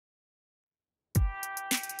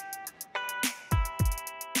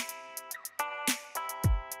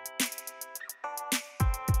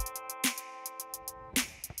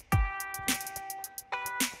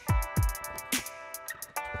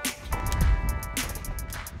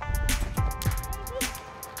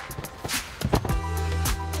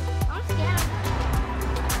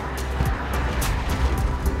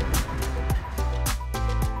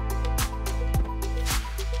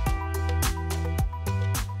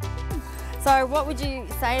So what would you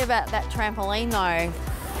say about that trampoline though?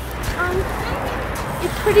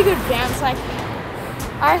 It's pretty good bounce. Like,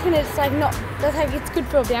 I reckon it's like not, it's good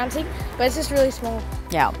for bouncing, but it's just really small.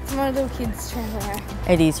 Yeah. It's one of the little kids' trampoline.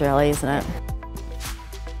 It is really, isn't it?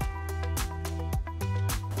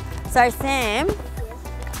 So Sam,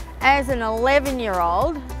 as an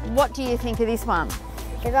 11-year-old, what do you think of this one?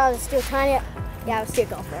 If I was still trying it, yeah, I would still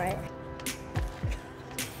go for it.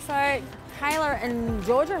 So Kayla and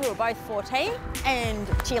Georgia, who are both 14 and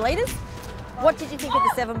cheerleaders, what did you think of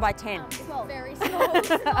the 7x10? Small. Very small.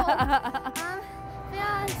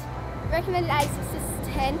 Found recommended age is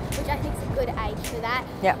 10, which I think is a good age for that.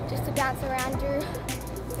 Yeah. Just to bounce around, do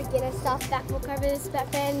beginner stuff, back walkovers,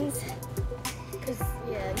 back bends. Because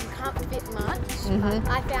yeah, you can't fit much.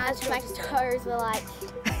 I found my toes were like.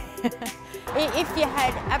 If you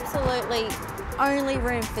had absolutely only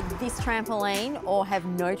room for this trampoline or have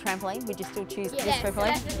no trampoline, would you still choose this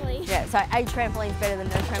trampoline? Definitely. Yeah, so a trampoline is better than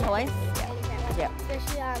no trampoline? Yeah.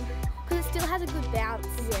 Especially because it still has a good bounce.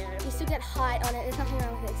 Yeah. You still get height on it. There's nothing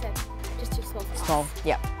wrong with it except just too small for us. Small,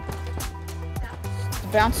 yeah. The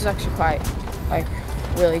bounce is actually quite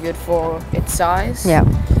really good for its size. Yeah.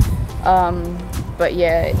 But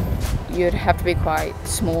yeah, you'd have to be quite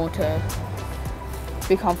small to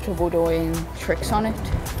be comfortable doing tricks on it.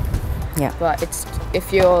 Yeah. But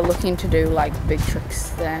if you're looking to do like big tricks,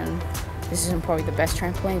 then this isn't probably the best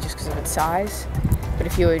trampoline just because of its size. But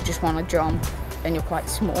if you just want to jump and you're quite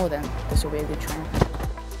small, then this will be a good trampoline.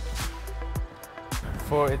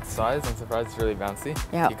 For its size, I'm surprised it's really bouncy.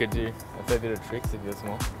 Yeah. You could do a fair bit of tricks if you're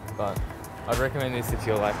small, but I'd recommend this if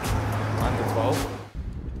you're like under 12.